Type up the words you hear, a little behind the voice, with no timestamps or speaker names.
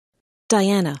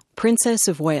Diana, Princess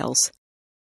of Wales.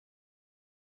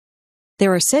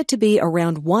 There are said to be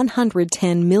around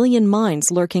 110 million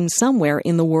mines lurking somewhere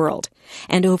in the world,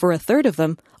 and over a third of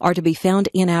them are to be found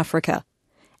in Africa.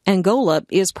 Angola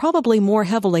is probably more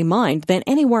heavily mined than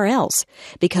anywhere else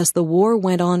because the war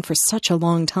went on for such a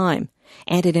long time,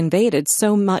 and it invaded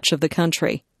so much of the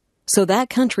country. So that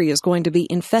country is going to be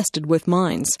infested with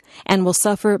mines and will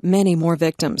suffer many more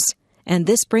victims. And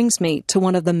this brings me to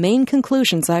one of the main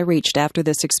conclusions I reached after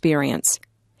this experience.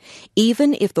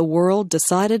 Even if the world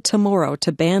decided tomorrow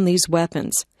to ban these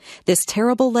weapons, this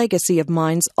terrible legacy of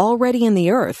mines already in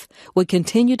the earth would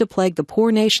continue to plague the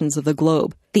poor nations of the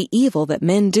globe. The evil that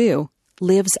men do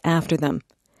lives after them.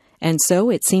 And so,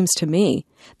 it seems to me,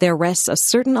 there rests a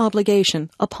certain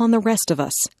obligation upon the rest of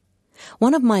us.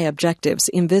 One of my objectives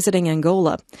in visiting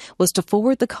Angola was to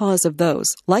forward the cause of those,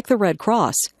 like the Red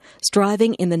Cross,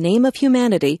 striving in the name of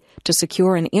humanity to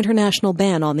secure an international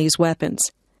ban on these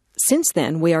weapons. Since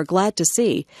then, we are glad to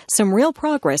see some real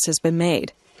progress has been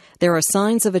made. There are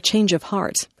signs of a change of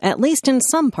heart, at least in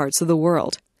some parts of the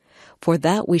world. For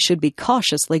that, we should be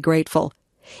cautiously grateful.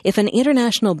 If an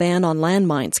international ban on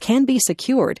landmines can be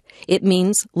secured, it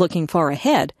means, looking far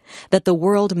ahead, that the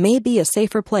world may be a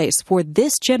safer place for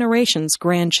this generation's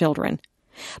grandchildren.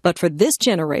 But for this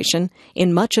generation,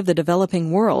 in much of the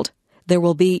developing world, there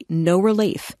will be no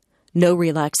relief, no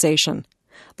relaxation.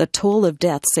 The toll of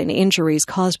deaths and injuries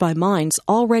caused by mines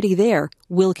already there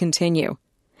will continue.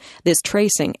 This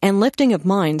tracing and lifting of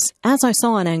mines, as I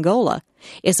saw in Angola,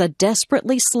 is a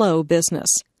desperately slow business.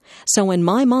 So in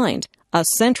my mind, a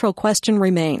central question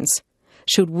remains.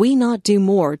 Should we not do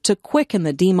more to quicken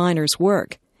the deminers'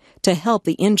 work, to help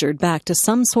the injured back to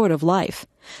some sort of life,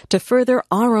 to further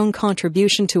our own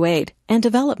contribution to aid and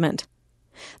development?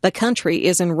 The country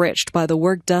is enriched by the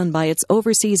work done by its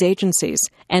overseas agencies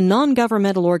and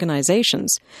non-governmental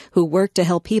organizations who work to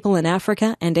help people in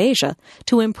Africa and Asia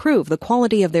to improve the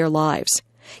quality of their lives.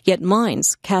 Yet mines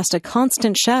cast a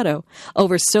constant shadow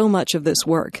over so much of this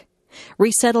work.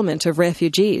 Resettlement of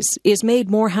refugees is made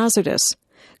more hazardous.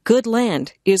 Good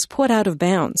land is put out of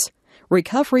bounds.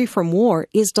 Recovery from war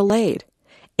is delayed.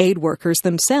 Aid workers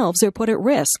themselves are put at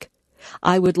risk.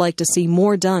 I would like to see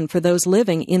more done for those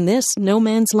living in this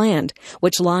no-man's land,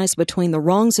 which lies between the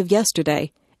wrongs of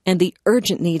yesterday and the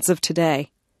urgent needs of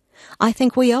today. I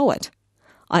think we owe it.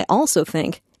 I also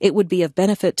think it would be of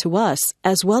benefit to us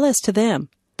as well as to them.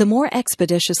 The more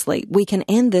expeditiously we can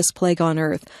end this plague on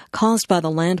earth caused by the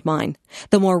landmine,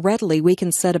 the more readily we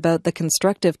can set about the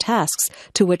constructive tasks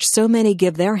to which so many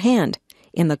give their hand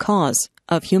in the cause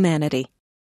of humanity.